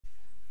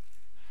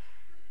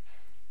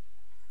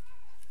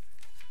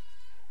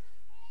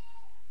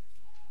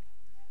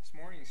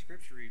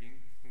scripture reading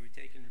will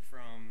be taken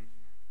from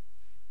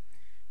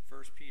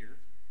 1 Peter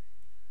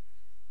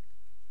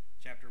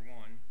chapter 1,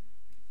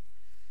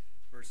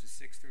 verses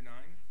 6 through 9.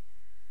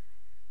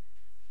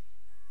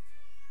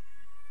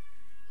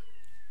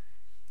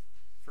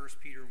 First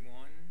Peter 1,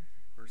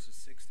 verses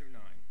 6 through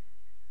 9.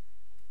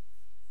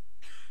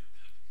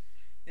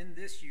 In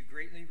this you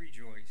greatly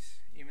rejoice,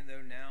 even though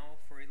now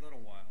for a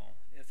little while,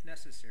 if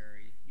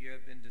necessary, you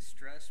have been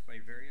distressed by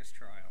various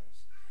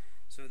trials,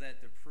 so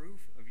that the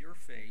proof of your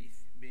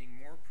faith, being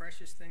more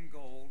precious than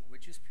gold,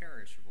 which is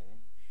perishable,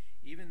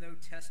 even though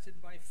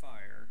tested by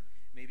fire,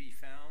 may be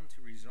found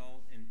to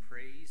result in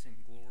praise and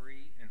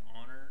glory and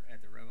honor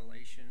at the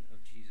revelation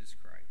of Jesus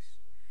Christ.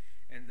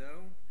 And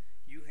though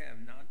you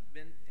have not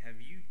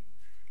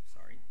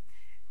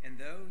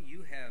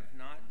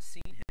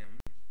seen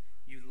him,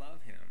 you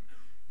love him.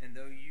 And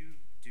though you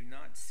do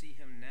not see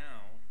him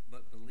now,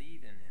 but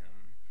believe in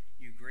him,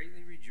 you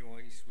greatly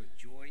rejoice with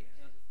joy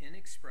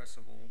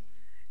inexpressible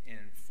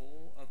and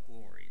full of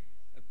glory,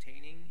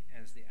 obtaining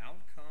as the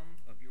outcome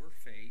of your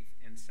faith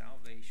and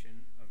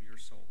salvation of your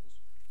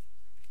souls.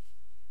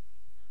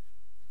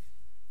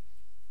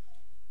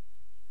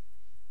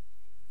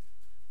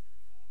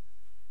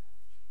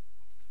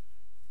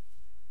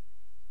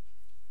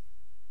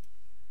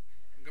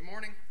 Good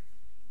morning.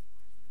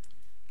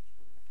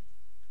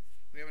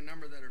 We have a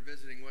number that are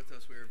visiting with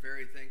us. We are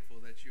very thankful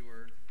that you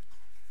are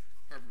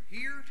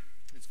here.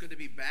 It's good to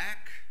be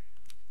back.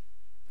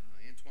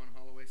 Antoine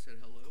Holloway said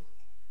hello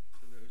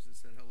to those that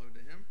said hello to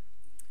him.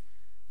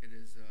 It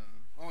is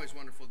always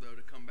wonderful, though,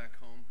 to come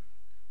back home,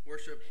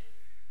 worship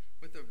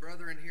with the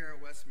brethren here at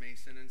West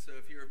Mason. And so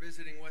if you are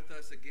visiting with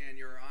us, again,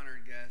 you're an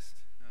honored guest.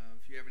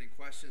 If you have any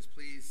questions,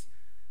 please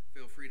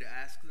feel free to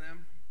ask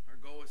them. Our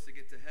goal is to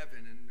get to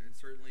heaven, and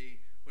certainly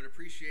would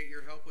appreciate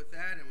your help with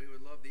that, and we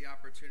would love the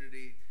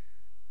opportunity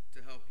to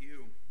help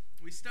you.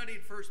 We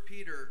studied 1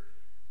 Peter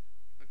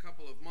a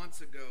couple of months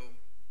ago,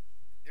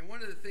 and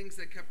one of the things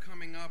that kept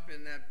coming up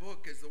in that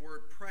book is the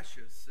word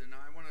precious, and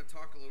I want to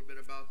talk a little bit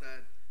about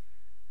that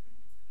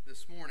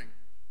this morning.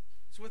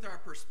 It's with our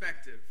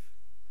perspective.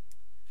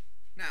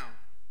 Now,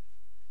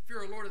 if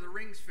you're a Lord of the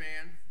Rings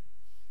fan,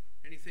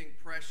 anything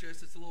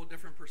precious, it's a little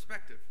different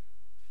perspective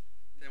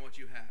than what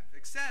you have.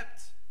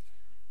 Except,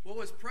 what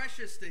was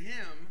precious to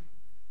him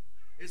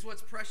is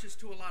what's precious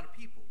to a lot of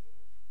people.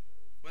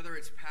 Whether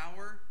it's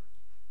power,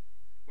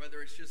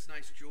 whether it's just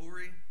nice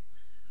jewelry,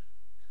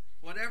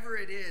 whatever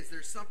it is,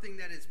 there's something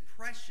that is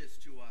precious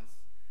to us.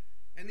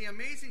 And the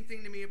amazing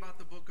thing to me about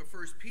the book of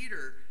 1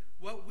 Peter,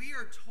 what we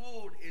are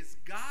told is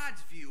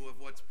God's view of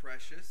what's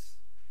precious,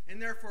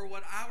 and therefore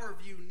what our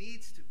view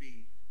needs to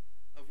be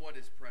of what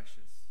is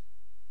precious.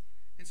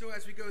 And so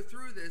as we go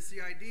through this, the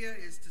idea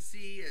is to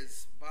see,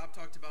 as Bob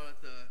talked about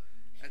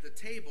at the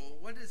table,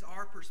 what is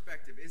our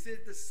perspective? Is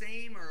it the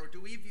same, or do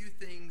we view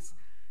things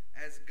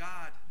as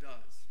God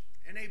does?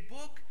 In a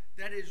book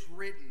that is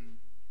written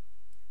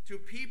to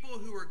people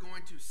who are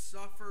going to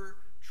suffer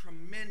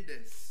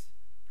tremendous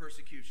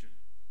persecution.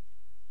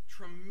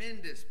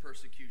 Tremendous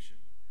persecution.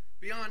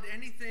 Beyond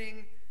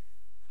anything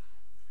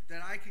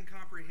that I can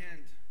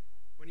comprehend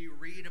when you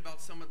read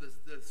about some of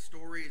the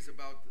stories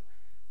about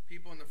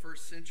people in the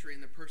first century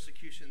and the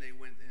persecution they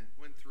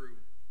went through.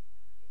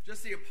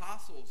 Just the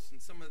apostles and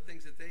some of the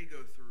things that they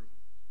go through.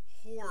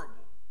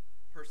 Horrible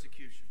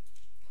persecution.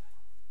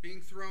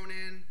 Being thrown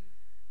in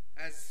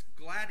as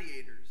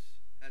gladiators,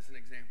 as an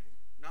example.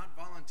 Not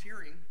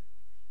volunteering.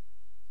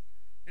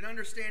 And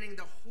understanding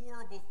the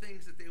horrible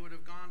things that they would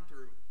have gone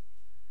through.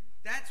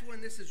 That's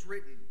when this is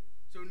written.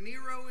 So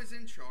Nero is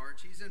in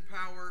charge. He's in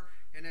power.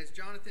 And as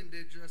Jonathan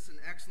did just an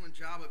excellent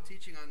job of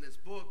teaching on this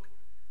book,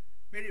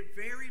 made it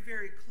very,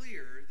 very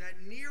clear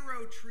that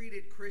Nero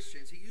treated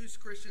Christians. He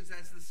used Christians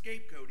as the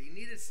scapegoat. He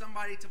needed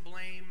somebody to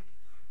blame,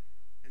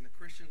 and the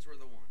Christians were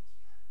the ones.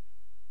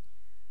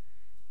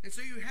 And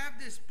so you have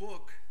this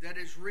book that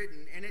is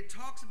written, and it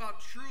talks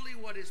about truly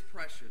what is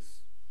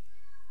precious.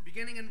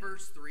 Beginning in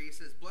verse 3, it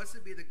says,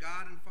 "Blessed be the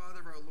God and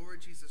Father of our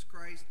Lord Jesus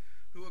Christ,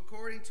 who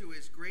according to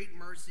his great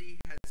mercy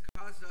has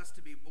caused us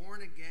to be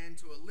born again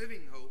to a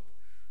living hope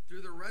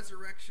through the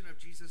resurrection of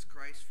Jesus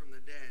Christ from the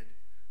dead,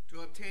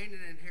 to obtain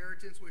an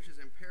inheritance which is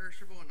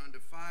imperishable and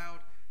undefiled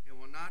and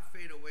will not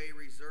fade away,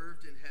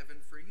 reserved in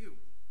heaven for you,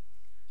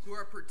 who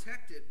are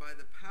protected by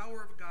the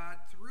power of God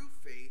through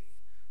faith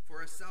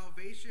for a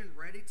salvation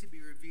ready to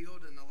be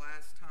revealed in the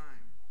last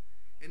time.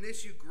 In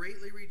this you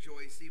greatly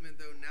rejoice, even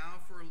though now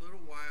for a little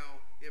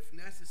while, if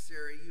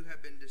necessary, you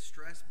have been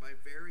distressed by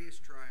various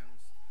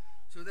trials,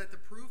 so that the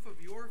proof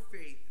of your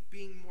faith,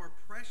 being more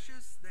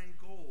precious than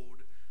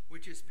gold,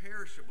 which is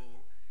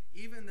perishable,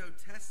 even though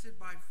tested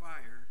by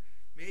fire,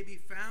 may be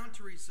found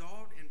to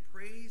result in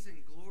praise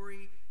and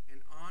glory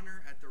and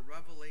honor at the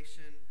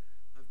revelation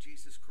of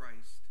Jesus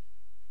Christ.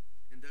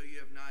 And though you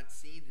have not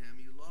seen him,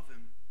 you love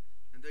him.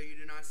 And though you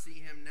do not see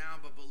him now,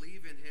 but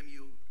believe in him,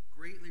 you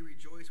greatly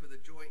rejoice with a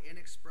joy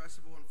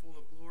inexpressible and full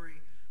of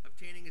glory,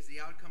 obtaining as the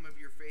outcome of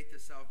your faith the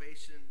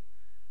salvation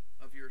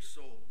of your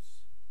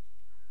souls."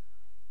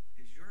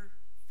 Is your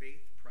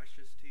faith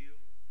precious to you?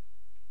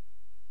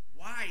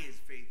 Why is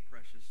faith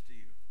precious to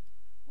you?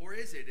 Or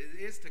is it? It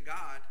is to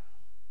God.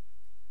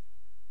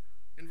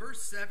 In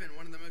verse 7,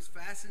 one of the most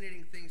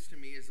fascinating things to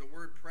me is the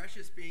word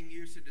precious being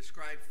used to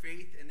describe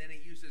faith, and then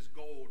it uses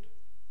gold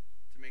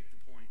to make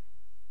the point.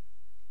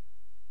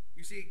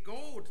 You see,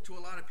 gold to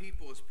a lot of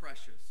people is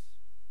precious.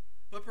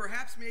 But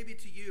perhaps maybe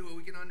to you,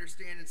 we can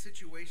understand in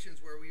situations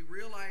where we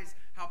realize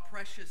how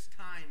precious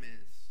time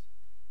is,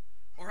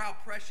 or how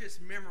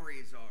precious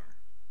memories are.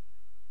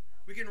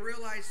 We can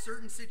realize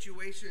certain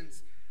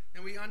situations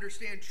and we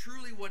understand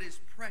truly what is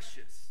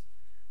precious.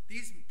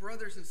 These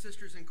brothers and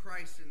sisters in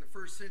Christ in the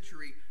first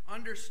century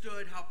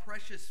understood how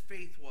precious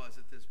faith was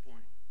at this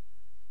point.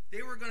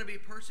 They were going to be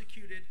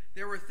persecuted.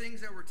 There were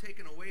things that were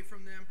taken away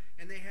from them,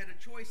 and they had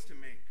a choice to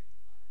make.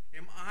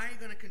 Am I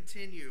going to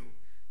continue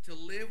to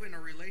live in a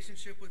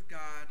relationship with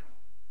God,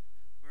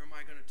 or am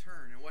I going to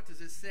turn? And what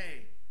does it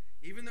say?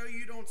 Even though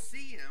you don't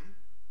see him,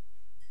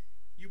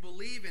 you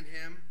believe in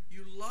him,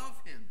 you love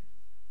him,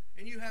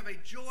 and you have a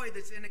joy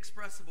that's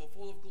inexpressible,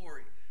 full of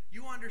glory.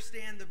 You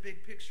understand the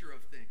big picture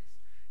of things.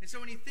 And so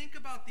when you think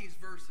about these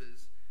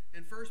verses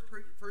in 1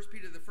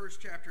 Peter, the first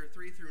chapter,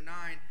 3 through 9,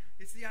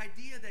 it's the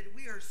idea that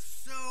we are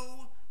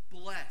so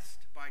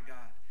blessed by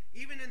God,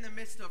 even in the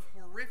midst of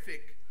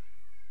horrific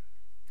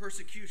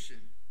persecution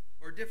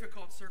or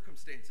difficult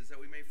circumstances that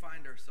we may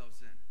find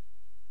ourselves in.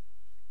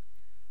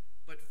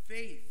 But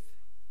faith,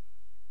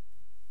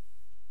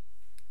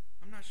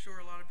 I'm not sure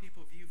a lot of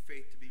people view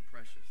faith to be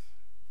precious.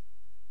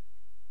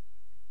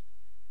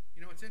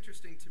 You know, it's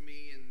interesting to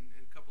me in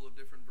a couple of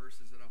different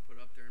verses that I'll put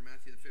up there. In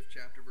Matthew, the 5th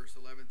chapter, verse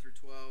 11 through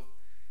 12,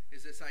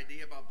 is this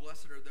idea about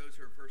blessed are those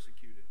who are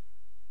persecuted.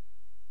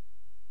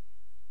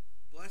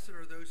 Blessed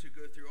are those who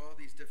go through all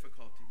these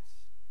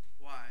difficulties.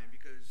 Why?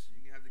 Because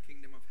you have the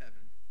kingdom of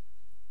heaven.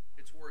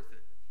 It's worth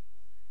it.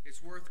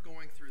 It's worth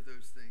going through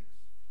those things.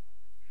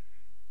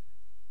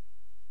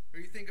 Or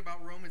you think about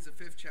Romans, the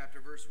 5th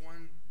chapter, verse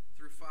 1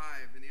 through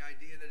 5, and the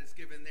idea that is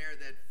given there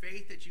that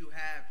faith that you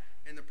have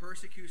and the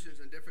persecutions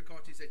and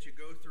difficulties that you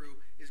go through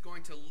is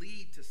going to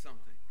lead to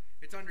something.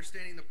 It's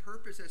understanding the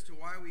purpose as to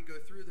why we go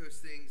through those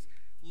things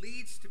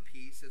leads to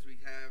peace as we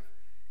have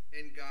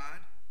in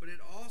God, but it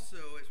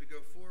also, as we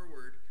go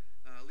forward,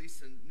 at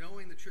least in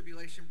knowing the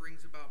tribulation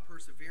brings about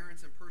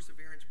perseverance, and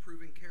perseverance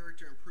proving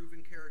character, and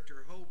proving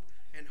character hope,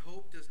 and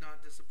hope does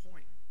not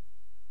disappoint.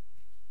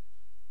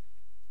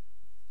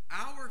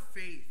 Our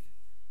faith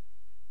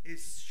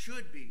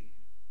should be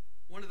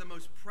one of the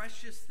most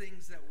precious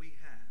things that we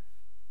have.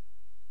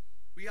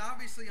 We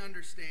obviously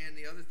understand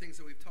the other things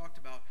that we've talked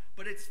about,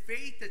 but it's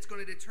faith that's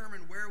going to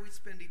determine where we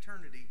spend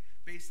eternity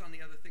based on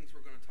the other things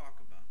we're going to talk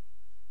about.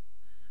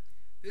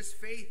 This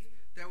faith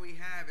that we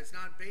have is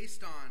not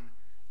based on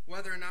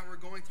whether or not we're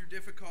going through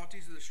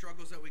difficulties or the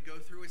struggles that we go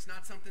through. It's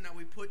not something that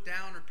we put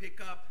down or pick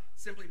up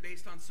simply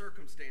based on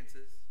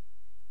circumstances.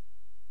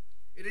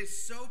 It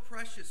is so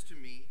precious to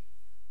me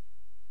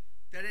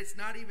that it's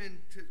not even,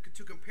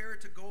 to compare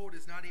it to gold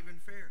is not even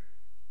fair.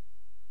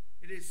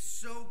 It is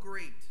so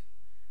great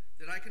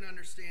that I can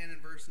understand in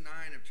verse 9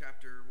 of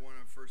chapter 1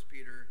 of 1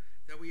 Peter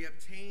that we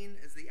obtain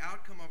as the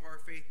outcome of our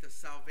faith the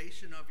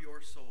salvation of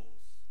your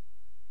souls.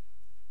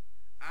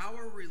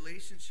 Our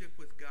relationship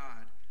with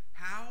God,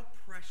 how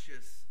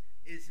precious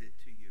is it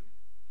to you?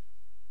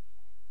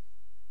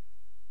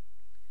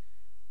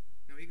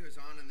 Now he goes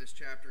on in this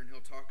chapter and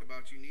he'll talk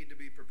about you need to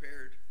be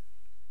prepared.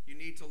 You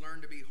need to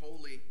learn to be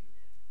holy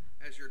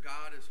as your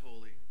God is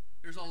holy.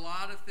 There's a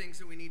lot of things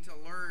that we need to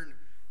learn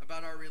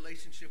about our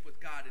relationship with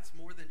God. It's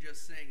more than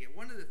just saying it.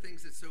 One of the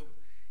things that's so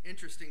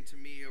interesting to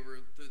me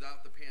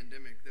throughout the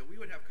pandemic, that we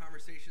would have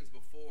conversations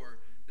before,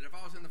 that if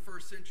I was in the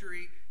first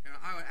century,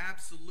 I would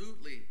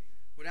absolutely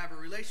would have a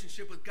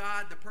relationship with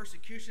God, the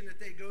persecution that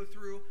they go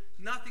through,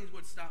 nothing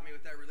would stop me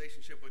with that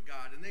relationship with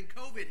God. And then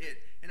COVID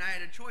hit, and I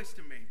had a choice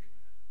to make.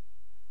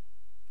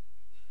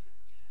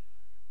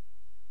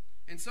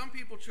 And some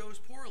people chose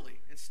poorly,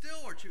 and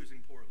still are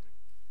choosing poorly.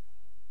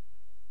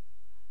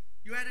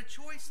 You had a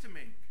choice to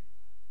make.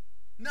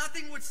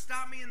 Nothing would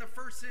stop me in the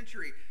first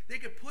century. They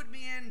could put me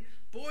in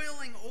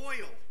boiling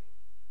oil,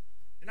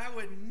 and I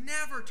would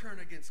never turn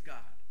against God.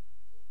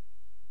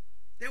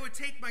 They would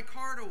take my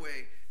card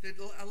away that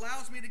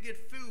allows me to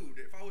get food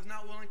if I was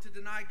not willing to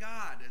deny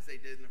God, as they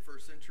did in the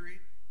first century.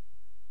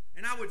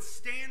 And I would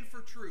stand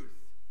for truth.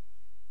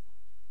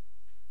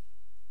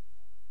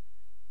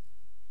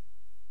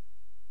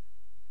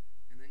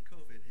 And then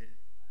COVID hit.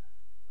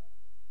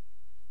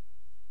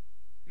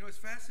 You know, it's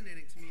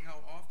fascinating to me how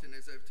often,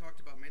 as I've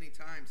talked about many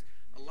times,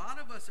 a lot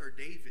of us are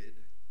David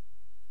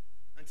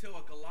until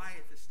a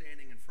Goliath is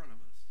standing in front of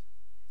us.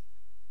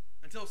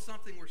 Until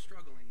something we're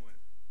struggling with.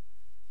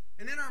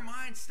 And then our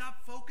minds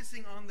stop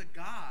focusing on the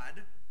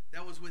God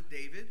that was with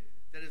David,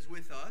 that is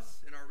with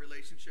us in our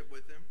relationship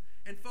with him,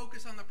 and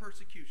focus on the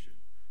persecution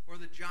or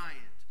the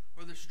giant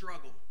or the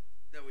struggle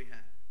that we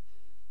have.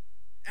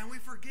 And we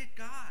forget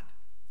God.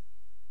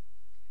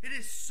 It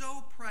is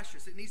so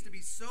precious. It needs to be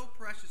so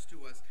precious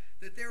to us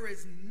that there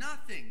is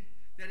nothing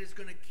that is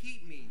going to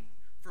keep me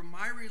from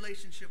my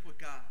relationship with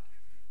God.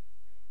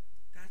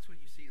 That's what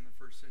you see in the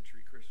first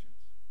century Christians.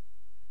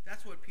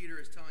 That's what Peter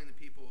is telling the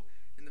people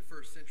in the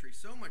first century.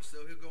 So much so,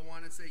 he'll go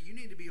on and say, you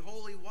need to be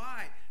holy.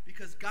 Why?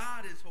 Because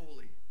God is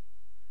holy.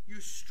 You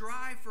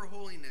strive for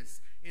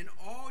holiness in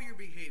all your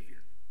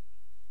behavior,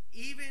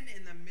 even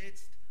in the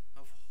midst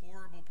of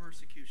horrible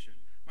persecution.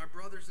 My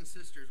brothers and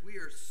sisters, we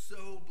are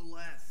so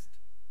blessed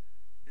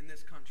in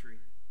this country.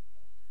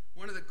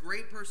 One of the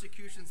great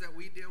persecutions that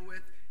we deal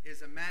with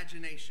is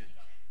imagination.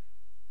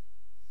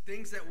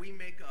 Things that we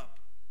make up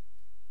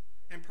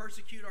and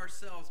persecute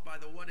ourselves by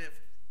the what if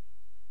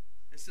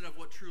instead of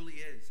what truly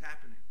is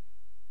happening.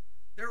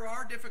 There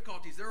are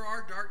difficulties, there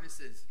are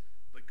darknesses,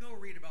 but go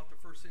read about the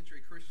first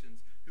century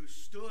Christians who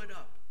stood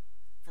up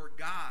for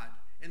God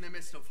in the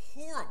midst of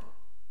horrible,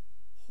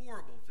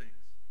 horrible things.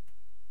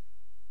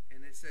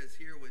 And it says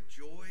here, with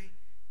joy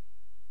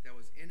that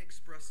was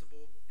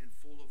inexpressible and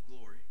full of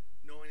glory,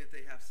 knowing that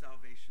they have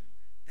salvation.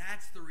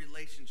 That's the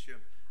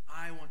relationship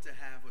I want to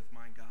have with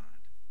my God.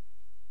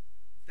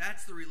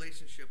 That's the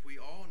relationship we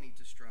all need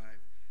to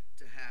strive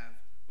to have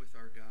with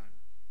our God.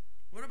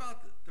 What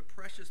about the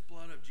precious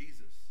blood of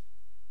Jesus?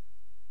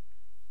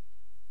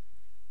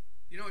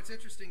 You know, it's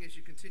interesting as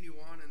you continue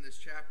on in this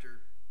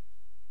chapter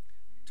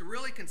to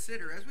really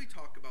consider, as we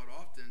talk about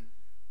often,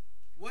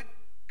 what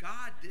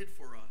God did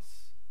for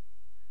us.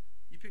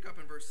 You pick up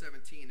in verse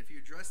 17. If you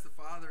address the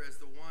Father as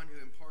the one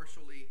who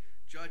impartially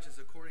judges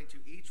according to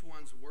each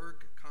one's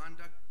work,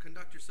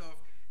 conduct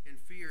yourself in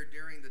fear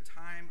during the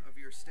time of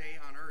your stay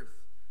on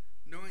earth,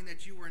 knowing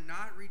that you were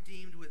not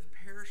redeemed with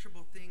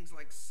perishable things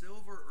like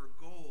silver or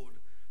gold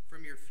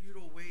from your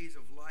futile ways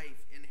of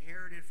life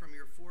inherited from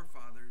your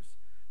forefathers,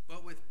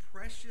 but with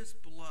precious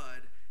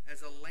blood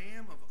as a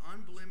lamb of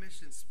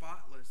unblemished and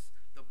spotless,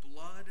 the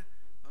blood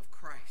of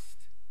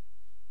Christ.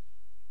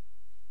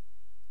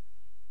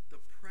 The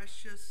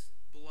precious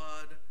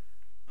blood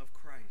of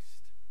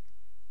Christ.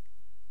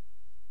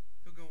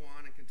 He'll go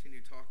on and continue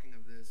talking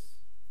of this.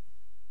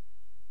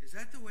 Is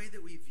that the way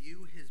that we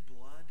view his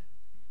blood?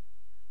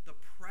 The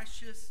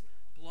precious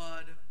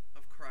blood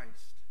of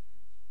Christ.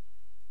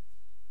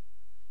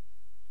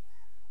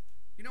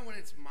 You know, when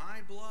it's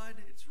my blood,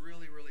 it's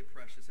really, really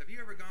precious. Have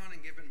you ever gone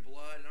and given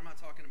blood? And I'm not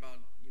talking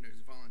about,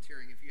 just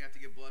volunteering. If you have to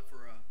give blood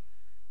for a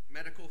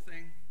medical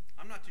thing,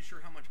 I'm not too sure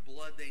how much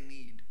blood they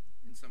need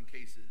in some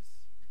cases.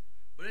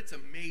 But it's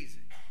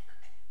amazing.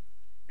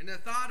 And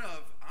the thought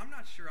of, I'm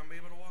not sure I'm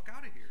able to walk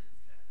out of here.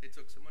 They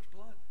took so much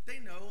blood. They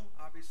know,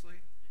 obviously,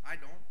 I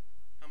don't,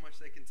 how much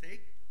they can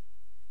take.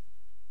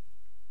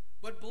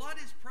 But blood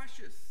is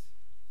precious.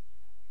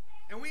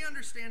 And we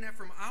understand that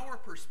from our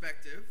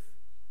perspective.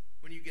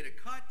 When you get a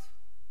cut,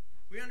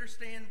 we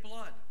understand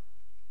blood.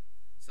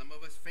 Some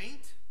of us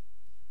faint,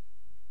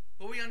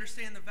 but we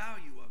understand the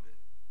value of it.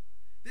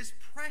 This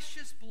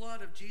precious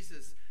blood of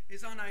Jesus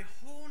is on a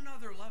whole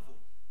nother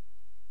level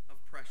of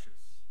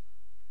precious.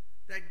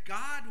 That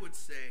God would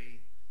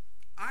say,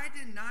 I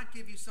did not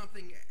give you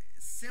something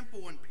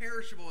simple and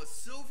perishable as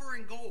silver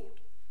and gold.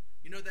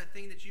 You know that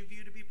thing that you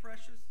view to be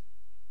precious?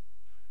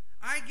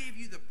 I gave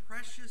you the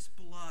precious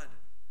blood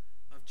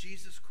of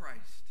Jesus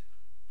Christ.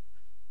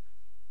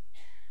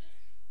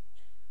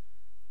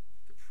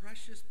 The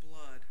precious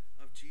blood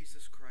of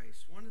Jesus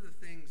Christ. One of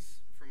the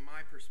things from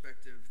my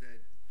perspective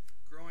that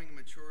growing in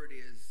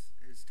maturity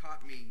has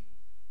taught me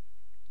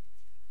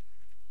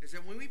is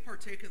that when we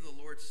partake of the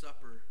Lord's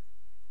Supper,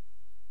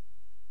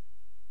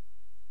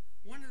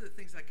 one of the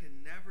things I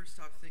can never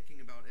stop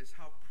thinking about is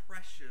how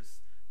precious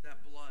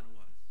that blood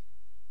was.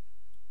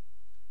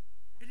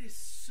 It is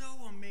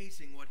so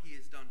amazing what he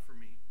has done for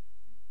me,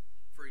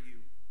 for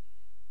you.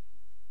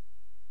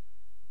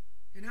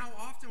 And how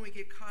often we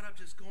get caught up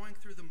just going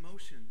through the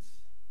motions.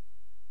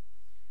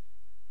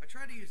 I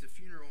try to use a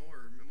funeral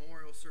or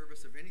memorial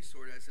service of any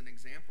sort as an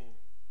example.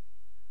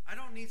 I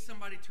don't need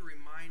somebody to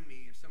remind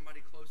me if somebody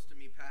close to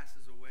me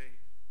passes away,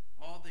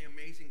 all the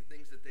amazing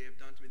things that they have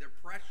done to me. They're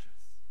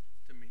precious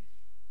to me.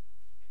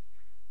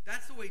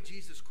 That's the way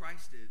Jesus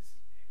Christ is.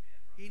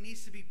 He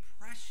needs to be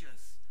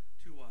precious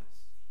to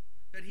us.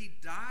 That he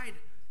died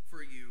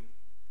for you.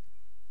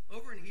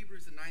 Over in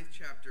Hebrews, the 9th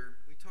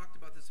chapter, we talked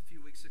about this a few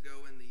weeks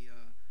ago in the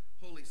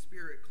Holy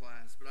Spirit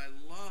class, but I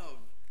love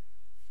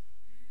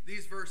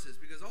these verses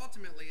because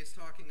ultimately it's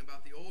talking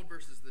about the old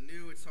versus the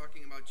new. It's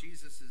talking about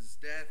Jesus'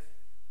 death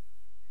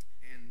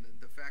and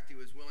the fact he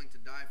was willing to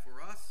die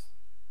for us,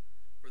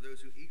 for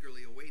those who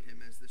eagerly await him,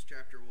 as this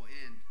chapter will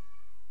end.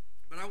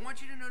 But I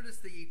want you to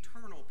notice the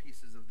eternal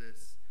pieces of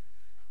this.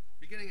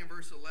 Beginning in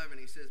verse 11,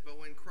 he says, But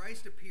when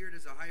Christ appeared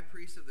as a high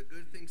priest of the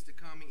good things to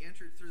come, he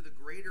entered through the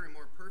greater and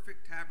more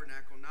perfect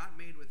tabernacle, not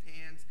made with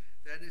hands,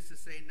 that is to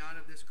say, not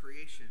of this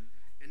creation,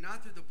 and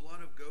not through the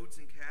blood of goats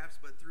and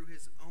calves, but through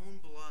his own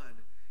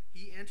blood.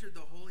 He entered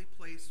the holy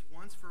place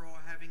once for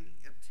all, having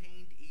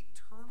obtained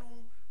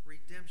eternal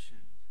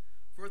redemption.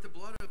 For if the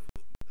blood of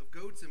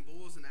goats and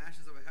bulls and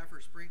ashes of a heifer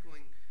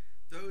sprinkling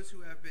those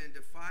who have been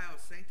defiled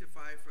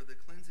sanctify for the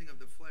cleansing of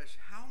the flesh,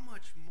 how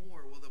much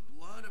more will the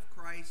blood of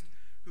Christ,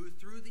 who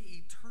through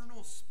the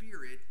eternal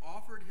Spirit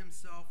offered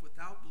himself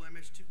without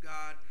blemish to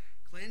God,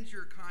 Cleanse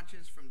your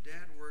conscience from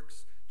dead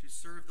works to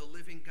serve the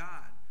living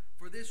God.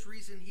 For this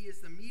reason, he is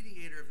the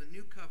mediator of the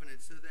new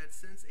covenant, so that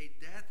since a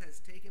death has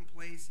taken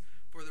place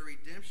for the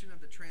redemption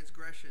of the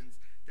transgressions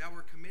that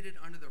were committed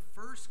under the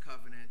first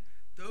covenant,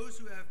 those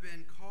who have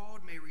been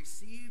called may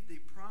receive the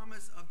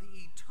promise of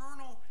the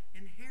eternal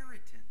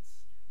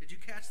inheritance. Did you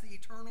catch the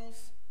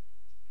eternals?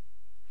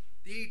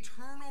 The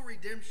eternal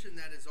redemption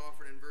that is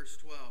offered in verse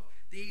 12.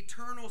 The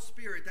eternal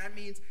Spirit, that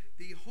means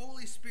the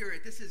Holy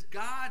Spirit. This is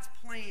God's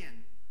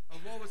plan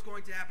of what was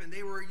going to happen.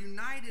 They were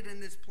united in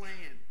this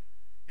plan,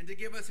 and to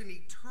give us an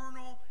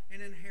eternal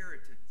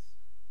inheritance.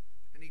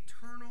 An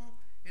eternal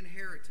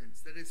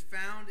inheritance that is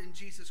found in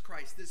Jesus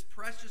Christ. This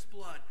precious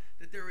blood,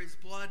 that there is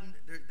blood,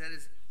 that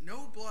is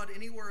no blood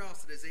anywhere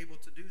else that is able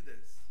to do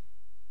this.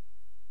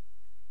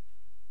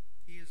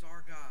 He is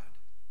our God.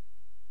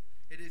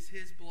 It is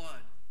his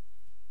blood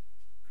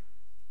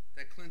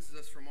that cleanses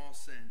us from all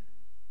sin.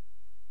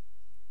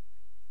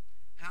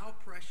 How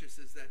precious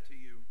is that to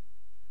you?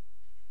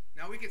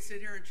 Now we could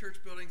sit here in church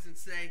buildings and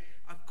say,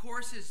 of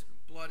course his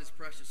blood is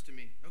precious to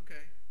me.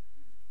 Okay.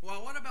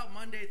 Well, what about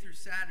Monday through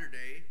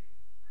Saturday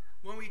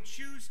when we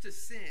choose to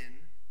sin,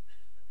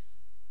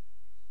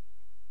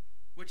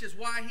 which is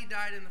why he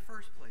died in the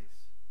first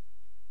place?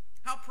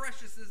 How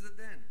precious is it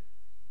then?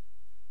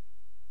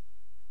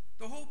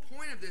 The whole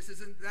point of this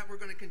isn't that we're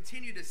going to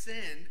continue to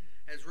sin,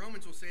 as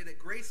Romans will say, that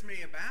grace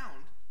may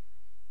abound.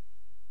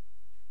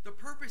 The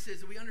purpose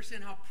is that we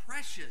understand how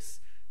precious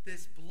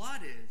this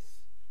blood is,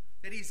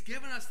 that he's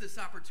given us this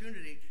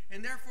opportunity,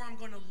 and therefore I'm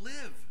going to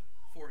live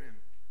for him.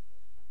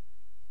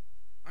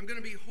 I'm going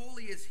to be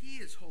holy as he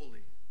is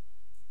holy.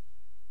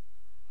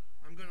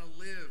 I'm going to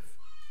live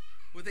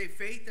with a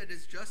faith that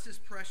is just as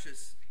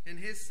precious in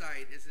his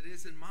sight as it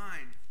is in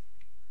mine,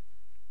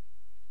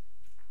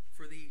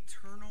 for the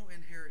eternal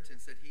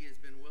inheritance that he has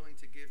been willing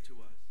to give to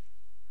us.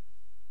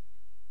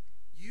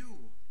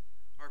 You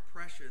are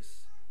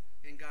precious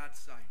in God's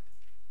sight.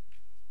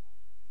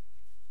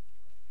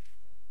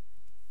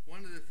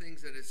 One of the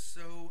things that is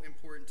so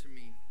important to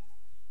me,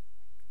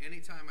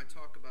 anytime I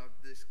talk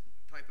about this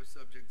type of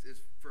subjects,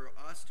 is for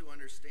us to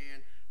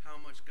understand how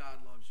much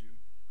God loves you.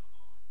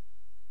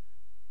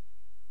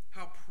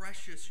 How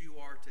precious you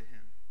are to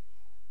him.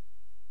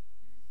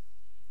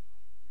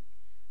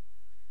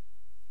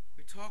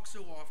 We talk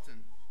so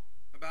often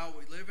about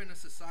we live in a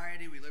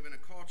society, we live in a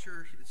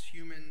culture, as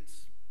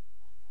humans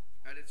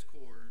at its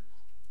core,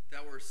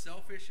 that we're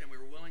selfish and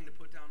we're willing to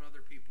put down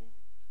other people.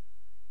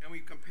 And we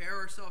compare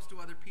ourselves to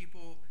other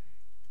people,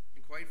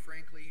 and quite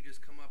frankly, you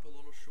just come up a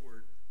little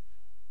short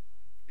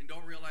and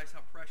don't realize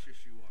how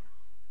precious you are,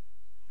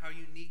 how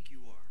unique you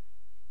are,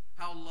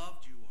 how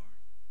loved you are.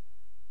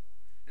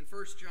 In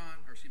 1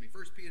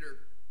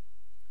 Peter,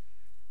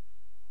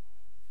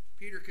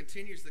 Peter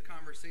continues the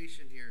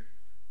conversation here,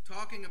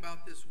 talking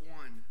about this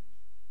one,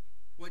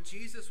 what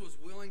Jesus was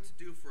willing to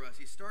do for us.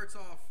 He starts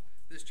off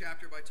this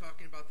chapter by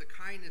talking about the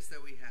kindness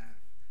that we have,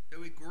 that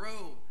we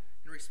grow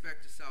in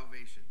respect to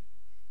salvation.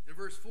 In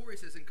verse 4, he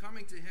says, "In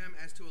coming to him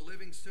as to a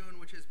living stone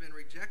which has been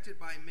rejected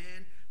by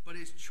men, but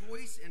is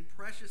choice and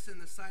precious in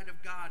the sight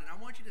of God." And I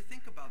want you to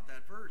think about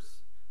that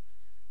verse.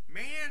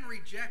 Man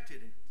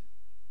rejected it.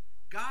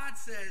 God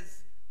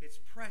says it's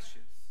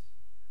precious.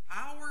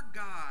 Our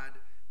God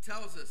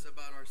tells us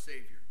about our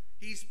Savior.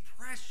 He's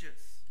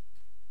precious.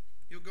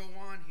 He'll go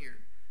on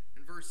here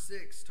in verse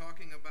 6,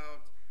 talking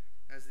about,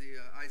 as the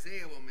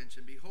Isaiah will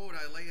mention, "Behold,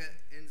 I lay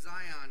in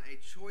Zion a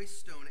choice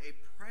stone, a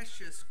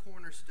precious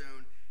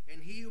cornerstone,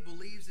 and he who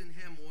believes in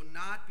him will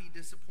not be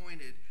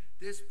disappointed.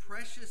 This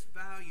precious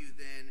value,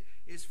 then,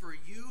 is for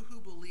you who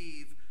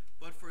believe,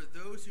 but for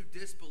those who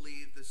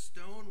disbelieve, the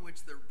stone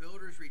which the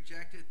builders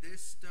rejected,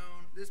 this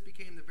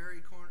became the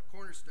very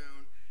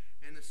cornerstone,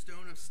 and the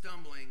stone of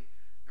stumbling,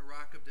 a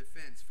rock of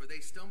defense. For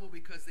they stumble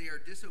because they are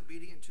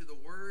disobedient to the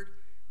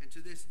word, and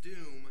to this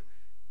doom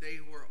they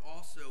were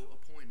also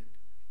appointed."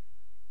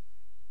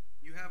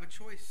 You have a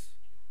choice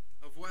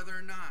of whether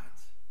or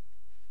not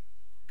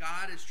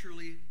God is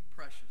truly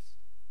precious,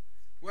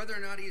 whether or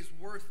not he is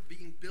worth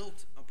being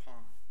built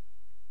upon.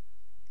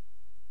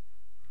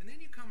 And then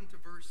you come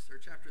to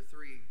chapter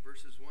 3,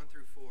 verses 1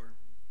 through 4.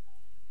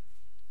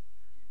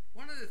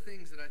 One of the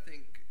things that I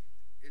think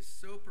is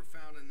so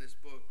profound in this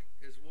book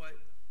is what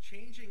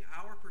changing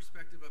our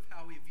perspective of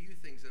how we view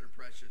things that are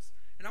precious.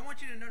 And I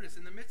want you to notice,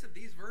 in the midst of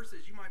these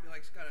verses, you might be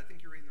like, "Scott, I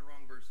think you're reading the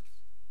wrong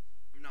verses."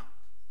 I'm not.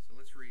 So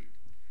let's read.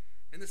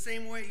 "In the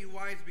same way, you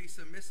wives, be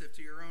submissive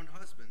to your own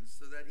husbands,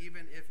 so that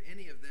even if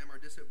any of them are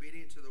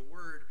disobedient to the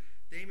word,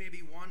 they may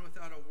be won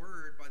without a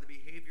word by the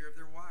behavior of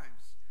their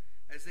wives,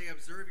 as they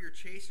observe your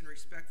chaste and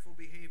respectful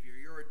behavior.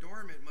 Your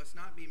adornment must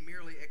not be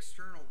merely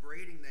external,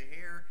 braiding the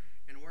hair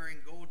and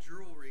wearing gold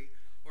jewelry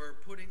or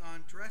putting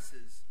on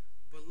dresses,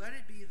 but let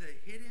it be the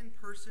hidden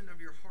person of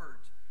your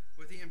heart,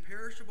 with the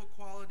imperishable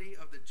quality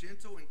of the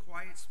gentle and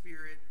quiet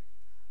spirit,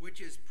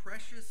 which is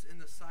precious in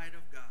the sight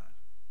of God."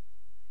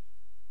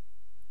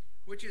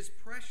 Which is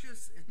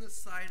precious in the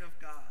sight of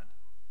God.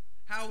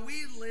 How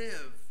we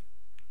live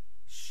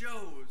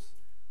shows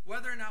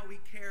whether or not we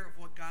care of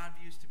what God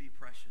views to be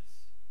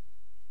precious.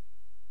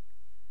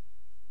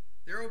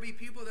 There will be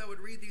people that would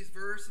read these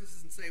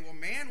verses and say, well,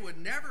 man would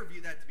never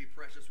view that to be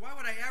precious. Why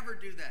would I ever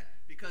do that?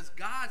 Because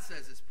God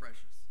says it's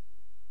precious.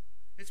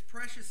 It's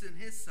precious in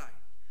his sight,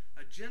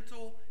 a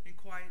gentle and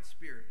quiet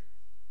spirit.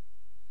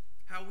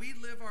 How we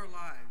live our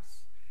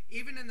lives,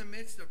 even in the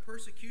midst of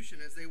persecution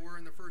as they were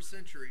in the first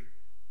century,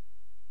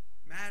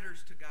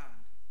 matters to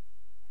God.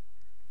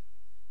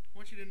 I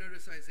want you to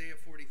notice Isaiah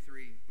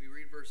 43. We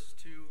read verses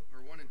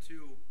 1 and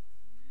 2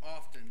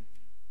 often.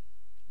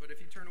 But if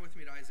you turn with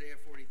me to Isaiah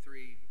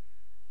 43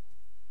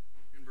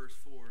 in verse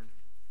 4.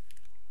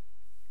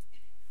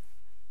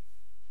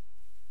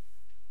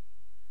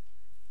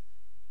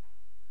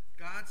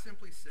 God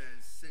simply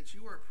says, since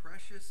you are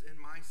precious in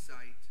my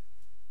sight,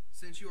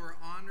 since you are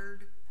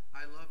honored,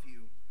 I love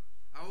you.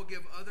 I will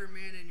give other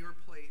men in your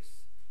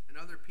place and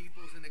other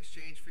peoples in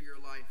exchange for your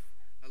life.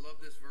 I love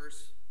this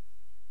verse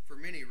for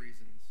many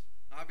reasons.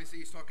 Obviously,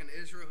 he's talking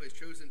to Israel, his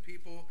chosen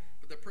people,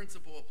 but the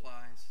principle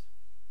applies.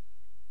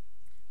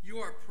 You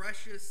are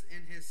precious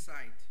in his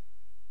sight.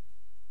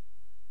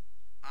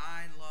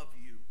 I love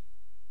you,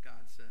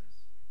 God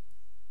says.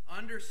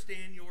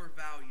 Understand your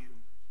value.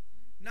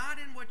 Not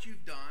in what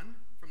you've done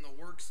from the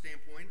work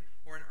standpoint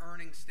or an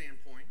earning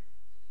standpoint,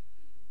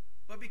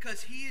 but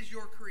because he is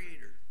your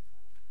creator.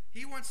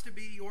 He wants to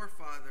be your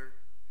father.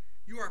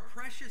 You are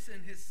precious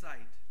in his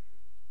sight.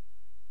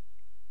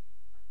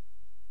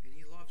 And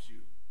he loves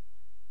you.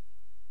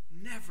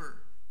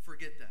 Never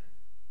forget that.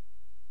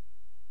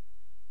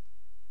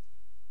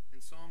 In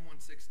Psalm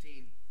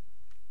 116,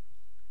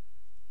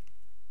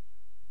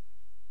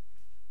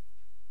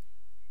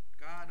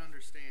 God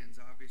understands,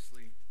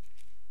 obviously,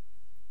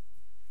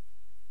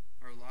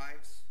 our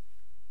lives,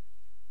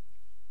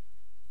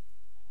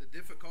 the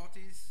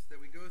difficulties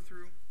that we go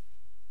through,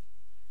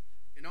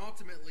 and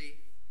ultimately,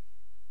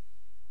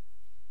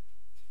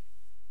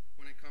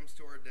 when it comes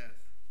to our death.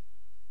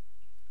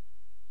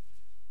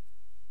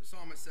 The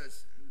psalmist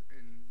says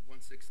in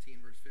 116,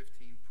 verse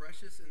 15,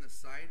 precious in the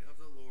sight of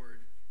the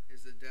Lord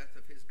is the death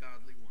of his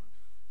godly one.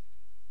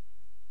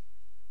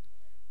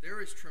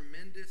 There is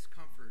tremendous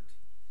comfort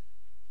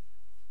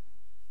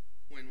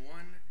when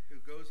one who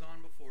goes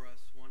on before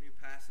us, one who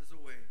passes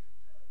away,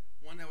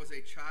 one that was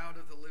a child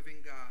of the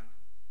living God,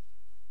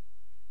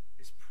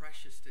 is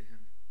precious to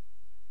him.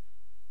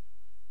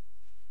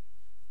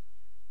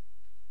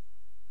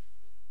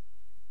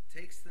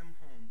 Takes them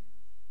home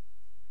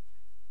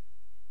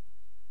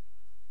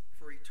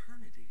for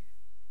eternity.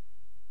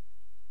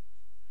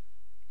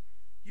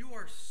 You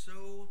are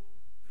so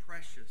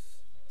precious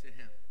to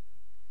him.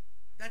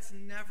 That's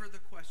never the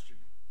question.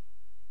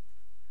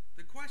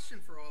 The question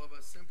for all of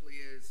us simply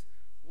is,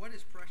 what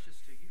is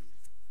precious to you?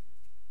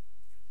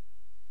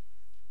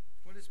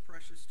 What is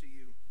precious to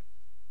you?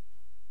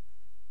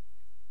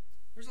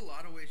 There's a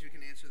lot of ways you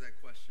can answer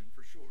that question,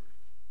 for sure.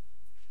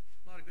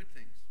 A lot of good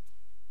things.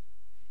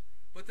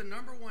 But the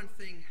number one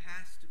thing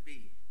has to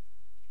be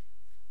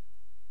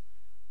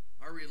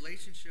our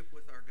relationship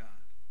with our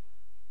God.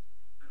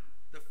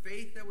 The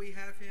faith that we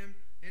have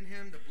in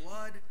him, the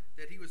blood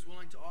that he was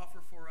willing to offer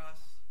for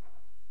us,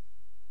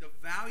 the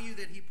value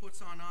that he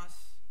puts on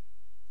us,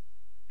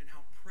 and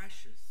how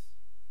precious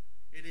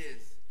it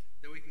is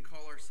that we can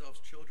call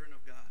ourselves children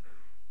of God.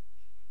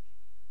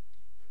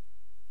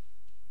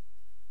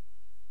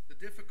 The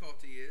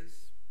difficulty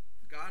is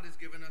God has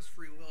given us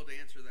free will to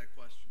answer that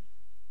question.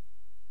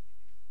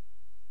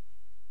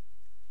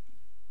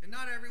 And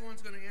not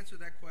everyone's going to answer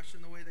that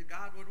question the way that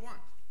God would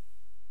want.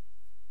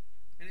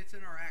 And it's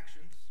in our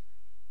actions.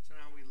 It's in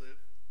how we live.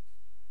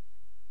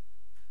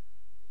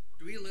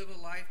 Do we live a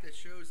life that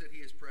shows that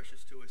he is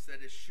precious to us, that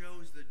it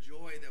shows the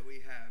joy that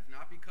we have,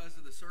 not because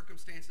of the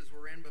circumstances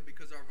we're in, but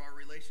because of our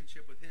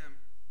relationship with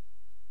him?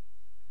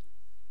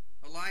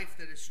 A life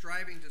that is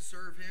striving to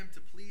serve him,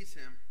 to please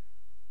him,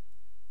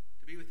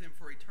 to be with him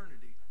for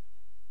eternity.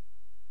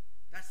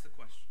 That's the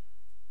question.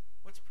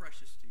 What's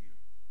precious to you?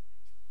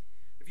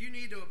 If you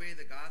need to obey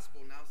the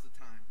gospel, now's the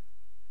time.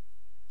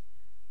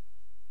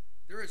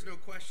 There is no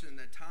question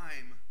that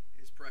time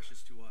is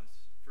precious to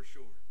us, for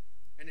sure.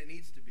 And it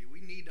needs to be. We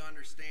need to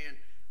understand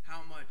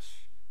how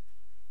much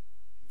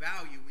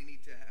value we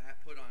need to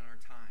put on our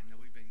time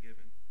that we've been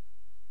given.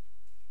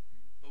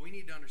 But we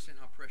need to understand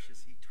how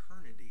precious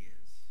eternity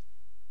is.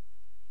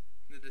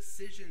 And the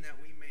decision that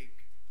we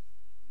make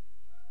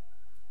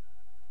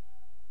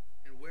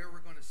and where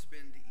we're going to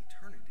spend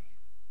eternity.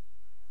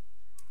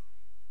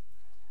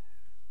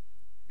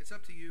 It's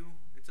up to you.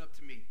 It's up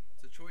to me.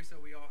 It's a choice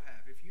that we all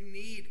have. If you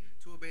need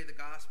to obey the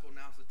gospel,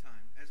 now's the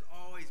time. As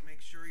always,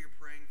 make sure you're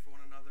praying for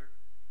one another,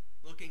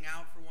 looking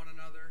out for one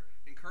another,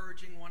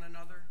 encouraging one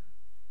another,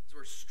 as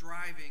we're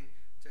striving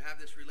to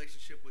have this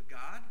relationship with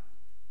God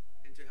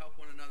and to help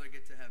one another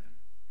get to heaven.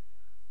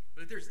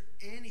 But if there's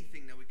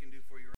anything that we can do for you